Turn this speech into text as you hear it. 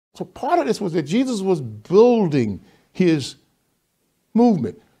So part of this was that Jesus was building his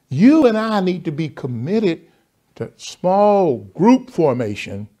movement. You and I need to be committed to small group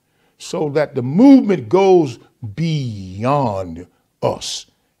formation so that the movement goes beyond us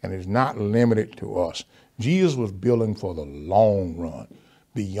and is not limited to us. Jesus was building for the long run,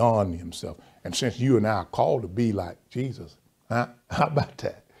 beyond himself. And since you and I are called to be like Jesus, how about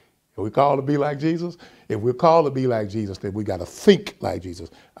that? Are we called to be like Jesus? If we're called to be like Jesus, then we got to think like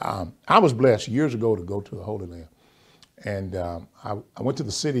Jesus. I was blessed years ago to go to the Holy Land. And I went to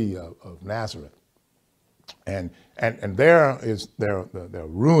the city of Nazareth. And there are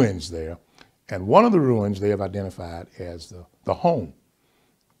ruins there. And one of the ruins they have identified as the home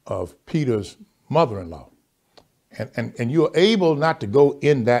of Peter's mother-in-law. And you're able not to go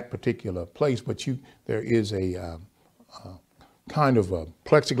in that particular place, but there is a kind of a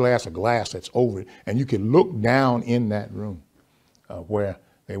plexiglass, a glass that's over it, and you can look down in that room where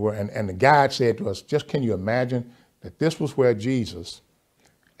they were. And the guide said to us, just can you imagine that this was where Jesus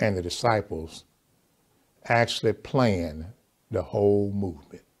and the disciples actually planned the whole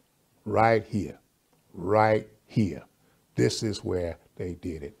movement? Right here, right here. This is where they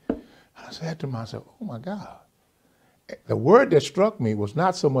did it. I said to myself, oh my God. The word that struck me was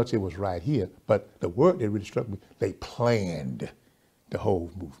not so much it was right here, but the word that really struck me, they planned the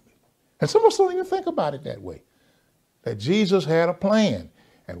whole movement. And some of us don't even think about it that way, that Jesus had a plan.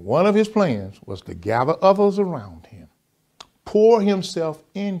 And one of his plans was to gather others around him, pour himself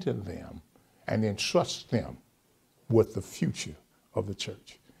into them, and then trust them with the future of the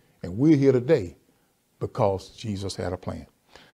church. And we're here today because Jesus had a plan.